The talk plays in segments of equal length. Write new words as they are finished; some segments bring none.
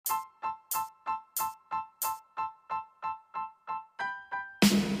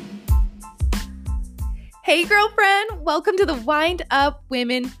Hey, girlfriend, welcome to the Wind Up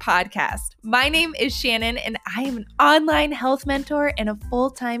Women podcast. My name is Shannon, and I am an online health mentor and a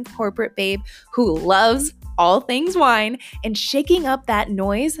full-time corporate babe who loves all things wine and shaking up that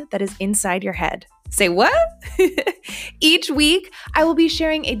noise that is inside your head. Say what? Each week, I will be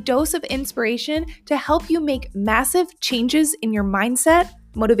sharing a dose of inspiration to help you make massive changes in your mindset,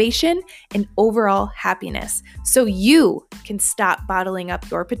 motivation, and overall happiness so you can stop bottling up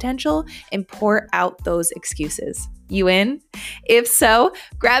your potential and pour out those excuses. You in? If so,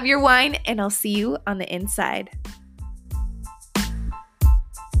 grab your wine and I'll see you on the inside.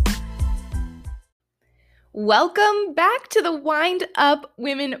 Welcome back to the Wind Up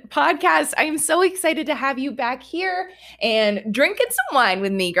Women podcast. I am so excited to have you back here and drinking some wine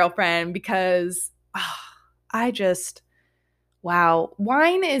with me, girlfriend, because wow,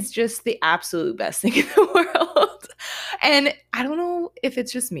 wine is just the absolute best thing in the world. And I don't know if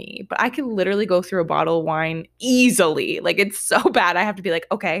it's just me, but I can literally go through a bottle of wine easily. Like, it's so bad. I have to be like,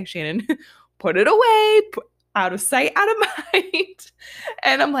 okay, Shannon, put it away, out of sight, out of mind.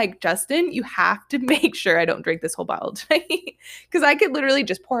 And I'm like, Justin, you have to make sure I don't drink this whole bottle tonight. Because I could literally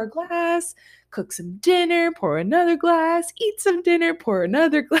just pour a glass, cook some dinner, pour another glass, eat some dinner, pour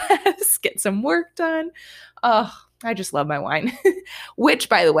another glass, get some work done. Oh, I just love my wine. Which,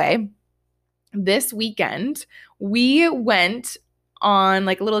 by the way, this weekend, we went on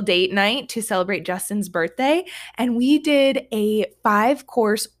like a little date night to celebrate Justin's birthday, and we did a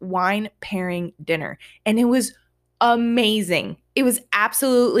 5-course wine pairing dinner, and it was amazing. It was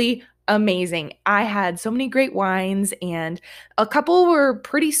absolutely amazing. I had so many great wines, and a couple were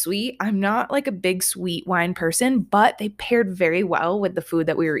pretty sweet. I'm not like a big sweet wine person, but they paired very well with the food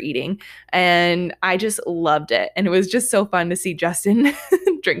that we were eating, and I just loved it. And it was just so fun to see Justin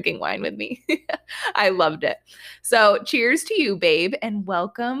drinking wine with me. I loved it. So cheers to you, babe, and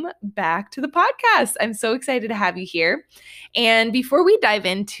welcome back to the podcast. I'm so excited to have you here. And before we dive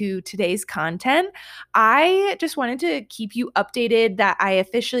into today's content, I just wanted to keep you updated that I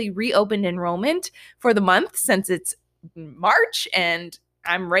officially reopened enrollment for the month since it's March, and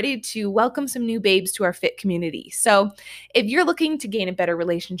I'm ready to welcome some new babes to our fit community. So if you're looking to gain a better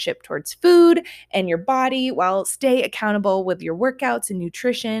relationship towards food and your body while stay accountable with your workouts and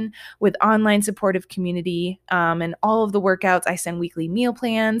nutrition with online supportive community and all of the workouts, I send weekly meal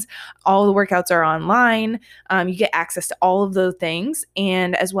plans. All the workouts are online. You get access to all of those things,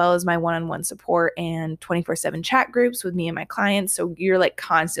 and as well as my one-on-one support and 24/7 chat groups with me and my clients. So you're like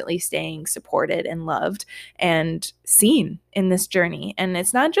constantly staying supported and loved and seen in this journey. And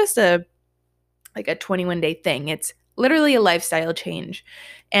it's not just a 21-day thing. It's literally a lifestyle change.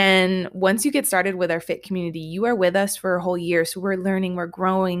 And once you get started with our fit community, you are with us for a whole year. So we're learning, we're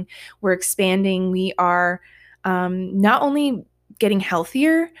growing, we're expanding. We are not only getting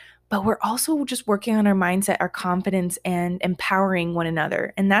healthier, but we're also just working on our mindset, our confidence, and empowering one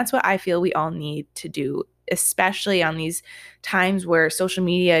another. And that's what I feel we all need to do, especially on these times where social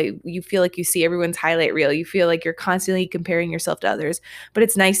media, you feel like you see everyone's highlight reel. You feel like you're constantly comparing yourself to others. But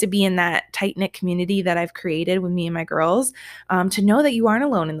it's nice to be in that tight-knit community that I've created with me and my girls, to know that you aren't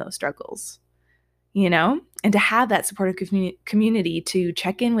alone in those struggles, and to have that supportive community to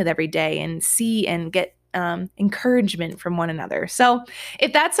check in with every day and see and get encouragement from one another. So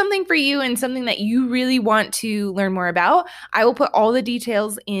if that's something for you and something that you really want to learn more about, I will put all the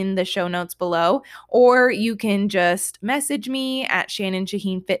details in the show notes below, or you can just message me at Shannon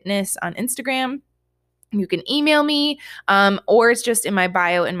Shaheen Fitness on Instagram. You can email me, or it's just in my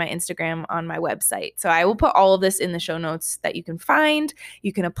bio in my Instagram on my website. So I will put all of this in the show notes that you can find,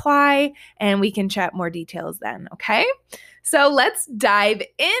 you can apply, and we can chat more details then, okay? So let's dive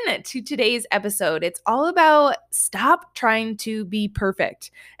into today's episode. It's all about stop trying to be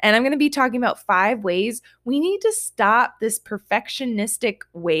perfect. And I'm going to be talking about 5 ways we need to stop this perfectionistic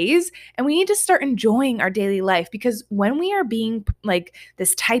ways, and we need to start enjoying our daily life, because when we are being like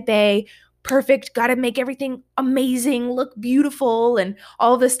this type A, perfect, got to make everything amazing, look beautiful, and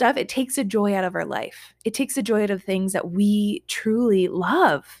all this stuff, it takes the joy out of our life. It takes the joy out of things that we truly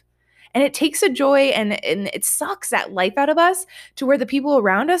love. And it takes a joy and it sucks that life out of us to where the people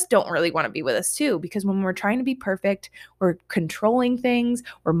around us don't really want to be with us too. Because when we're trying to be perfect, we're controlling things,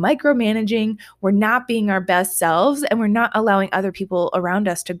 we're micromanaging, we're not being our best selves, and we're not allowing other people around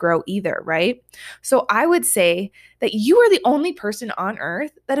us to grow either, right? So I would say that you are the only person on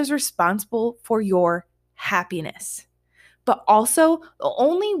earth that is responsible for your happiness, but also the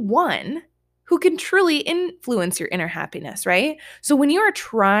only one who can truly influence your inner happiness, right? So when you are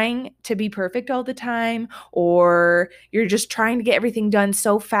trying to be perfect all the time, or you're just trying to get everything done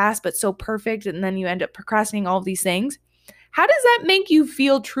so fast but so perfect, and then you end up procrastinating all of these things, how does that make you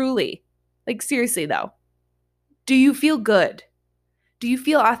feel truly? Like, seriously though, Do you feel good? Do you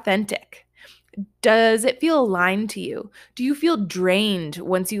feel authentic? Does it feel aligned to you? Do you feel drained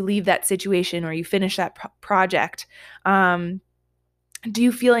once you leave that situation or you finish that project? Do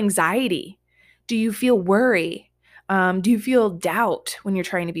you feel anxiety? Do you feel worry? Do you feel doubt when you're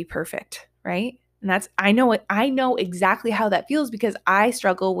trying to be perfect? Right? And I know exactly how that feels because I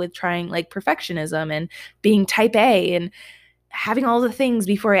struggle with trying like perfectionism and being type A and having all the things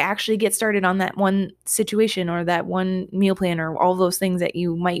before I actually get started on that one situation or that one meal plan or all those things that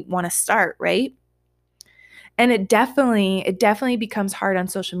you might want to start, right? And it definitely becomes hard on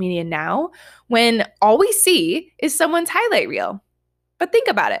social media now when all we see is someone's highlight reel. But think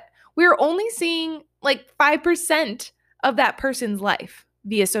about it. We're only seeing like 5% of that person's life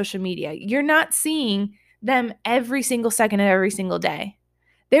via social media. You're not seeing them every single second of every single day.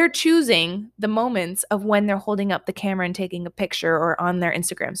 They're choosing the moments of when they're holding up the camera and taking a picture or on their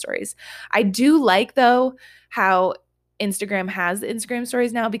Instagram stories. I do like, though, how Instagram has the Instagram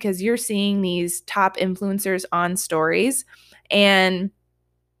stories now because you're seeing these top influencers on stories and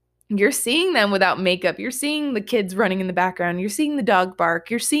you're seeing them without makeup. You're seeing the kids running in the background. You're seeing the dog bark.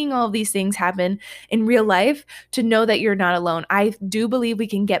 You're seeing all of these things happen in real life to know that you're not alone. I do believe we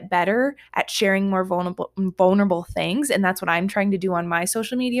can get better at sharing more vulnerable things. And that's what I'm trying to do on my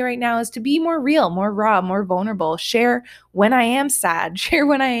social media right now is to be more real, more raw, more vulnerable. Share when I am sad. Share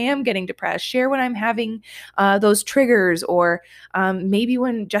when I am getting depressed. Share when I'm having those triggers or maybe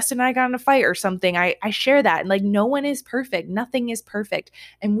when Justin and I got in a fight or something. I share that. And like no one is perfect. Nothing is perfect.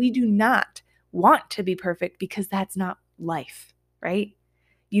 And we do not want to be perfect because that's not life, right?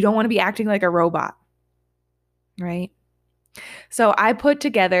 You don't want to be acting like a robot, right? So I put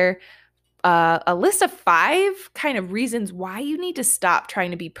together a list of 5 kind of reasons why you need to stop trying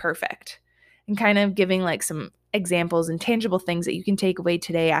to be perfect and kind of giving like some examples and tangible things that you can take away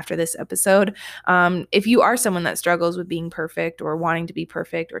today after this episode. If you are someone that struggles with being perfect or wanting to be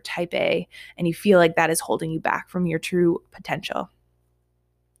perfect or type A, and you feel like that is holding you back from your true potential.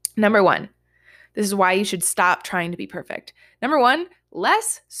 Number 1, this is why you should stop trying to be perfect. Number 1,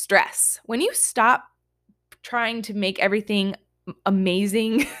 less stress. When you stop trying to make everything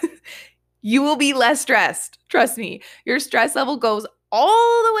amazing, you will be less stressed. Trust me, your stress level goes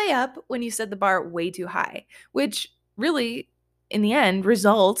all the way up when you set the bar way too high, which really, in the end,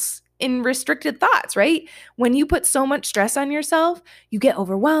 results in restricted thoughts, right? When you put so much stress on yourself, you get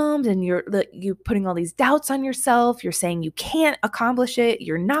overwhelmed and you're putting all these doubts on yourself. You're saying you can't accomplish it.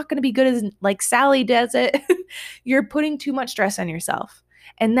 You're not going to be good as like Sally does it. You're putting too much stress on yourself.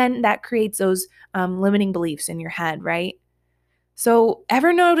 And then that creates those limiting beliefs in your head, right? So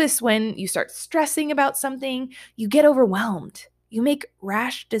ever notice when you start stressing about something, you get overwhelmed. You make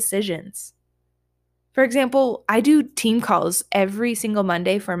rash decisions. For example, I do team calls every single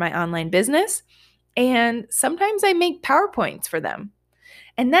Monday for my online business, and sometimes I make PowerPoints for them.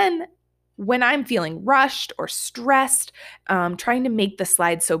 And then when I'm feeling rushed or stressed, trying to make the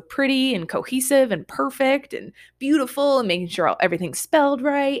slides so pretty and cohesive and perfect and beautiful and making sure everything's spelled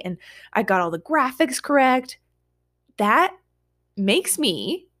right and I got all the graphics correct, that makes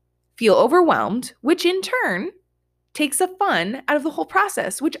me feel overwhelmed, which in turn takes the fun out of the whole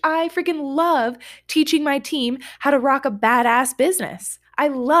process, which I freaking love teaching my team how to rock a badass business. I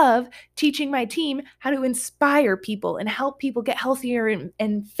love teaching my team how to inspire people and help people get healthier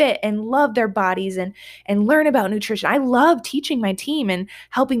and fit and love their bodies and learn about nutrition. I love teaching my team and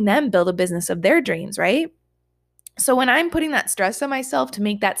helping them build a business of their dreams, right? So when I'm putting that stress on myself to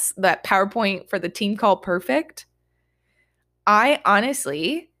make that PowerPoint for the team call perfect, I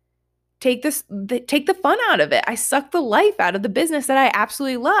honestly take the fun out of it. I suck the life out of the business that I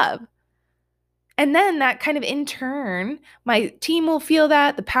absolutely love. And then that kind of in turn, my team will feel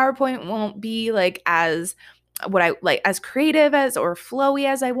that the PowerPoint won't be like as creative as or flowy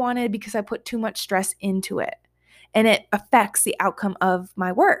as I wanted because I put too much stress into it. And it affects the outcome of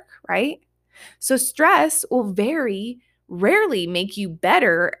my work, right? So stress will very rarely make you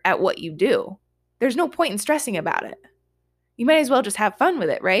better at what you do. There's no point in stressing about it. You might as well just have fun with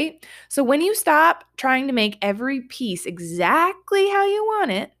it, right? So when you stop trying to make every piece exactly how you want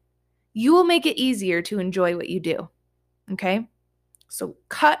it, you will make it easier to enjoy what you do. Okay? So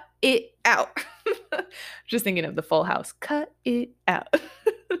cut it out. Just thinking of the Full House. Cut it out.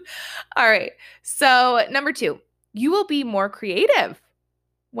 All right. So number 2, you will be more creative.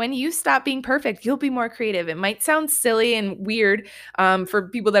 When you stop being perfect, you'll be more creative. It might sound silly and weird for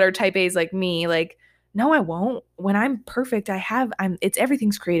people that are type A's like me, like, no, I won't. When I'm perfect, it's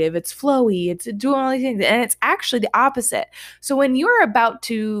everything's creative. It's flowy. It's doing all these things. And it's actually the opposite. So when you're about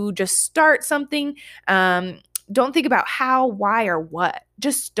to just start something, don't think about how, why, or what.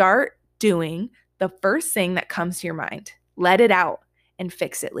 Just start doing the first thing that comes to your mind. Let it out and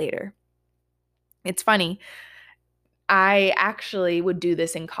fix it later. It's funny. I actually would do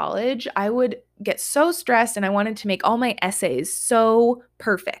this in college. I would get so stressed and I wanted to make all my essays so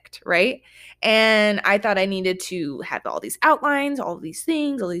perfect, right? And I thought I needed to have all these outlines, all these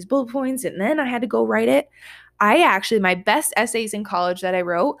things, all these bullet points, and then I had to go write it. My best essays in college that I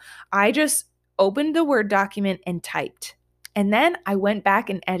wrote, I just opened the Word document and typed. And then I went back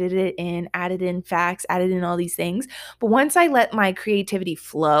and edited it in, added in facts, added in all these things. But once I let my creativity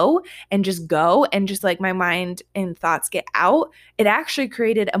flow and just go and just like my mind and thoughts get out, it actually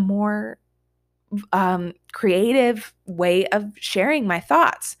created a more creative way of sharing my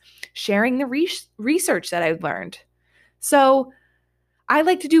thoughts, sharing the research that I've learned. So I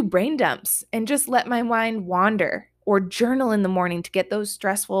like to do brain dumps and just let my mind wander, or journal in the morning to get those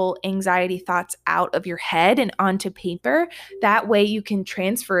stressful anxiety thoughts out of your head and onto paper. That way you can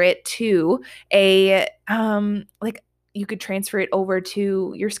transfer it to you could transfer it over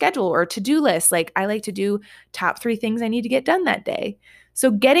to your schedule or to-do list. Like I like to do top 3 things I need to get done that day. So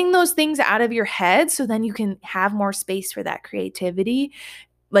getting those things out of your head so then you can have more space for that creativity,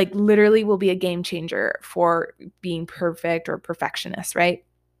 like literally will be a game changer for being perfect or perfectionist, right?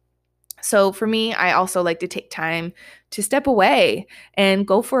 So for me, I also like to take time to step away and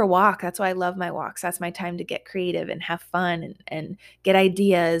go for a walk. That's why I love my walks. That's my time to get creative and have fun and get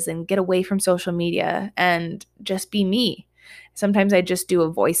ideas and get away from social media and just be me. Sometimes I just do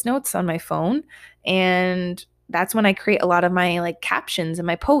a voice notes on my phone, and that's when I create a lot of my like captions and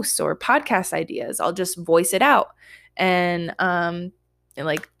my posts or podcast ideas. I'll just voice it out and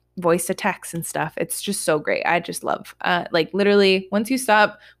like voice to text and stuff. It's just so great. I just love like literally once you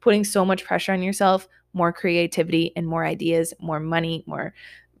stop putting so much pressure on yourself, more creativity and more ideas, more money, more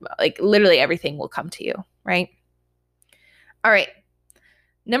like literally everything will come to you, right? All right.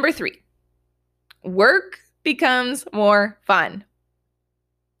 Number 3, work becomes more fun.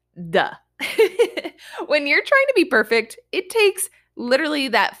 Duh. When you're trying to be perfect, it takes literally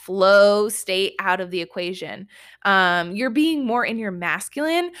that flow state out of the equation. You're being more in your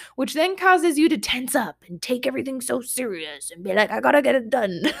masculine, which then causes you to tense up and take everything so serious and be like, I gotta get it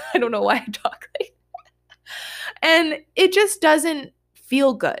done. I don't know why I talk like that. And it just doesn't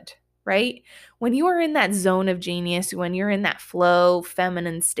feel good, right? When you are in that zone of genius, when you're in that flow,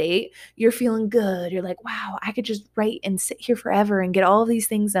 feminine state, you're feeling good. You're like, wow, I could just write and sit here forever and get all these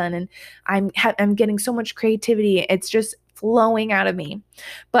things done. And I'm getting so much creativity. It's just flowing out of me.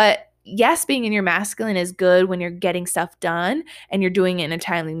 But yes, being in your masculine is good when you're getting stuff done and you're doing it in a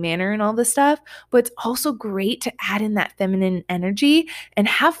timely manner and all this stuff. But it's also great to add in that feminine energy and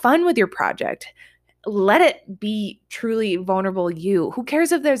have fun with your project. Let it be truly vulnerable you. Who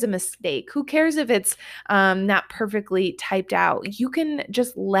cares if there's a mistake? Who cares if it's not perfectly typed out? You can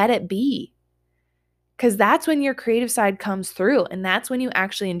just let it be, because that's when your creative side comes through, and that's when you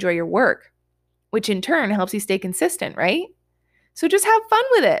actually enjoy your work, which in turn helps you stay consistent, right? So just have fun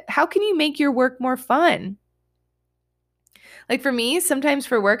with it. How can you make your work more fun? Like for me, sometimes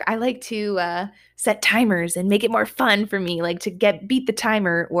for work, I like to set timers and make it more fun for me, like to beat the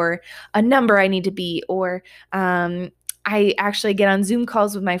timer or a number I need to beat, or I actually get on Zoom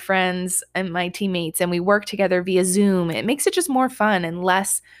calls with my friends and my teammates and we work together via Zoom. It makes it just more fun and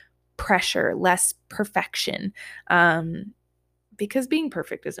less pressure, less perfection, because being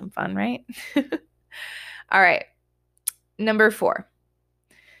perfect isn't fun, right? All right. Number 4.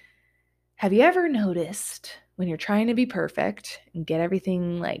 Have you ever noticed when you're trying to be perfect and get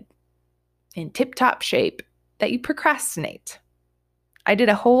everything like in tip-top shape that you procrastinate? I did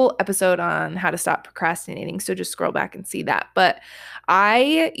a whole episode on how to stop procrastinating, so just scroll back and see that. But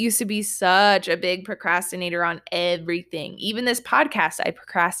I used to be such a big procrastinator on everything. Even this podcast, I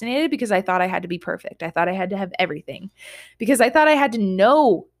procrastinated because I thought I had to be perfect. I thought I had to have everything because I thought I had to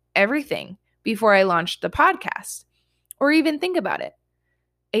know everything before I launched the podcast or even think about it.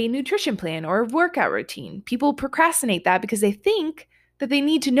 A nutrition plan or a workout routine. People procrastinate that because they think that they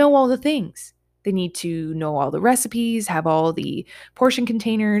need to know all the things. They need to know all the recipes, have all the portion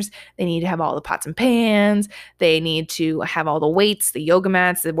containers. They need to have all the pots and pans. They need to have all the weights, the yoga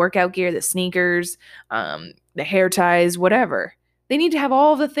mats, the workout gear, the sneakers, the hair ties, whatever. They need to have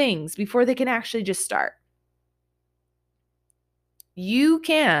all the things before they can actually just start. You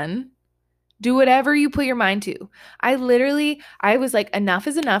can do whatever you put your mind to. I was like, enough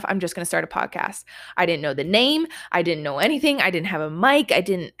is enough. I'm just going to start a podcast. I didn't know the name. I didn't know anything. I didn't have a mic. I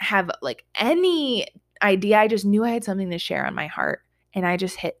didn't have like any idea. I just knew I had something to share on my heart. And I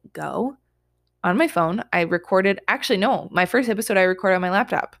just hit go on my phone. I recorded, actually, no, my first episode I recorded on my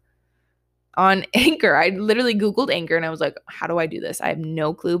laptop. on Anchor. I literally Googled Anchor and I was like, how do I do this? I have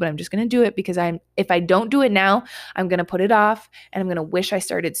no clue, but I'm just going to do it because if I don't do it now, I'm going to put it off and I'm going to wish I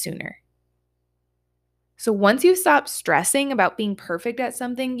started sooner. So once you stop stressing about being perfect at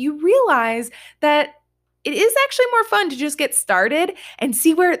something, you realize that it is actually more fun to just get started and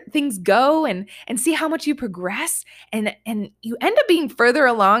see where things go and see how much you progress. And you end up being further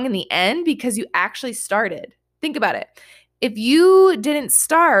along in the end because you actually started. Think about it. If you didn't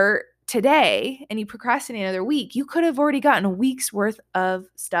start today and you procrastinate another week, you could have already gotten a week's worth of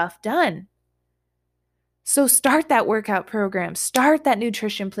stuff done. So start that workout program, start that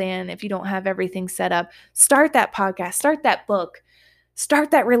nutrition plan if you don't have everything set up, start that podcast, start that book,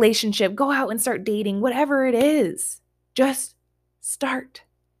 start that relationship, go out and start dating, whatever it is. Just start.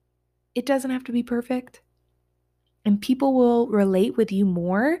 It doesn't have to be perfect. And people will relate with you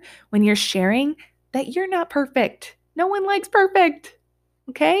more when you're sharing that you're not perfect. No one likes perfect.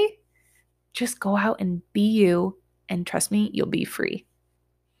 Okay? Just go out and be you, and trust me, you'll be free.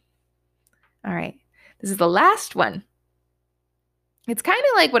 All right. This is the last one. It's kind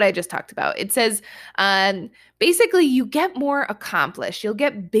of like what I just talked about. It says, basically, you get more accomplished. You'll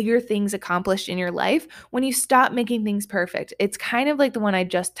get bigger things accomplished in your life when you stop making things perfect. It's kind of like the one I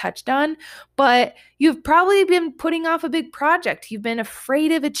just touched on, but you've probably been putting off a big project. You've been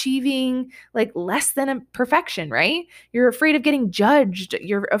afraid of achieving like less than a perfection, right? You're afraid of getting judged.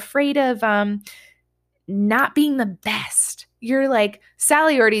 You're afraid of not being the best. You're like,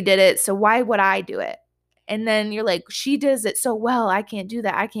 Sally already did it, so why would I do it? And then you're like, she does it so well, I can't do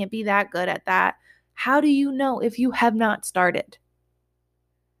that. I can't be that good at that. How do you know if you have not started?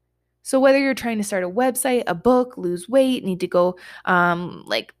 So whether you're trying to start a website, a book, lose weight, need to go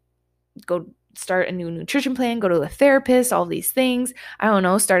go start a new nutrition plan, go to a therapist, all these things, I don't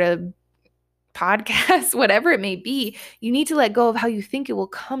know, start a podcast, whatever it may be, you need to let go of how you think it will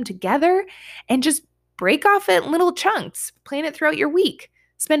come together and just break off it in little chunks, plan it throughout your week.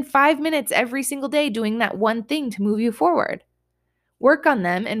 Spend 5 minutes every single day doing that one thing to move you forward. Work on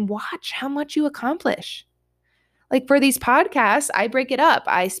them and watch how much you accomplish. Like for these podcasts, I break it up.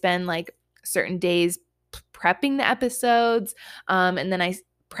 I spend like certain days prepping the episodes, and then I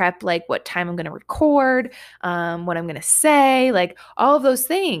prep like what time I'm going to record, what I'm going to say, like all of those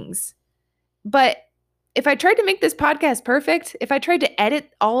things. But if I tried to make this podcast perfect, if I tried to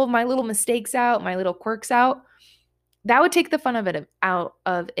edit all of my little mistakes out, my little quirks out, that would take the fun of it out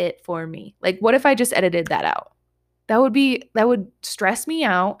of it for me. Like, what if I just edited that out? That would stress me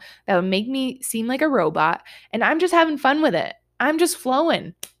out. That would make me seem like a robot. And I'm just having fun with it. I'm just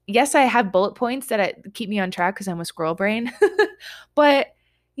flowing. Yes, I have bullet points that keep me on track because I'm a squirrel brain. But,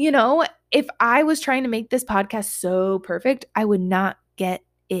 if I was trying to make this podcast so perfect, I would not get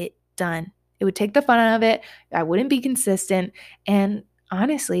it done. It would take the fun out of it. I wouldn't be consistent. And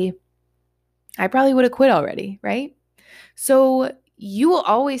honestly, I probably would have quit already, right? So you will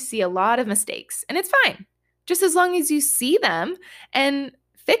always see a lot of mistakes, and it's fine. Just as long as you see them and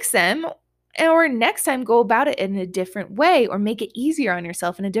fix them, or next time go about it in a different way or make it easier on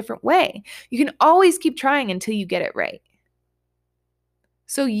yourself in a different way. You can always keep trying until you get it right.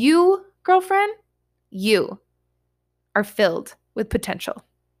 So you, girlfriend, you are filled with potential.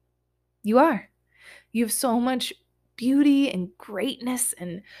 You are. You have so much beauty and greatness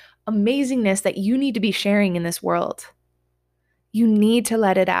and amazingness that you need to be sharing in this world. You need to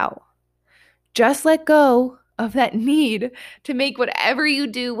let it out. Just let go of that need to make whatever you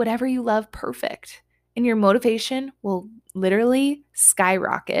do, whatever you love, perfect. And your motivation will literally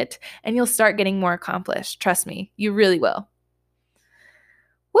skyrocket and you'll start getting more accomplished. Trust me, you really will.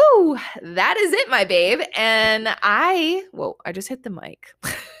 Woo, that is it, my babe. And I just hit the mic.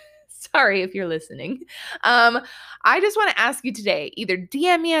 Sorry if you're listening. I just want to ask you today, either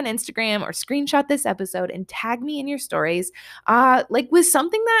DM me on Instagram or screenshot this episode and tag me in your stories, with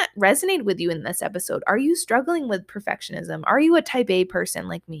something that resonated with you in this episode. Are you struggling with perfectionism? Are you a type A person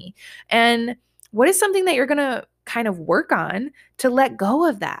like me? And what is something that you're going to kind of work on to let go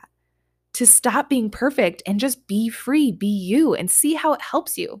of that, to stop being perfect and just be free, be you, and see how it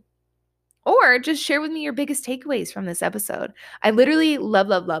helps you? Or just share with me your biggest takeaways from this episode. I literally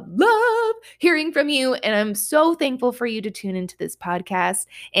love hearing from you. And I'm so thankful for you to tune into this podcast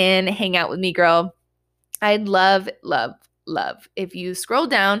and hang out with me, girl. I'd love if you scroll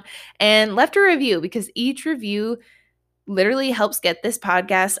down and left a review, because each review literally helps get this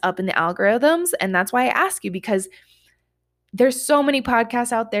podcast up in the algorithms. And that's why I ask you, because there's so many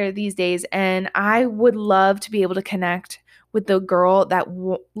podcasts out there these days. And I would love to be able to connect with the girl that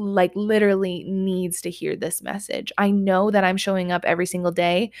like literally needs to hear this message. I know that I'm showing up every single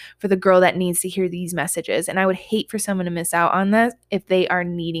day for the girl that needs to hear these messages. And I would hate for someone to miss out on this if they are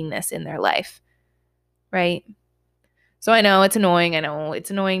needing this in their life, right? So I know it's annoying. I know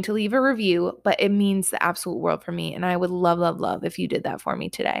it's annoying to leave a review, but it means the absolute world for me. And I would love, love, love if you did that for me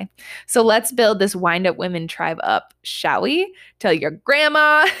today. So let's build this Wind Up Women tribe up, shall we? Tell your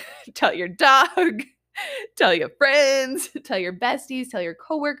grandma, tell your dog, tell your friends, tell your besties, tell your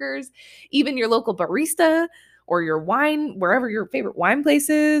coworkers, even your local barista or your wine, wherever your favorite wine place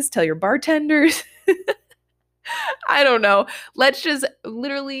is, tell your bartenders. I don't know. Let's just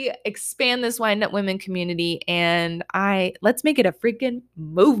literally expand this Wind Up Women community and let's make it a freaking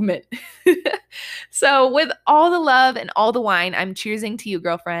movement. So with all the love and all the wine, I'm cheersing to you,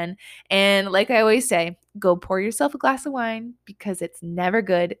 girlfriend. And like I always say, go pour yourself a glass of wine because it's never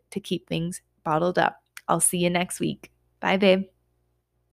good to keep things bottled up. I'll see you next week. Bye, babe.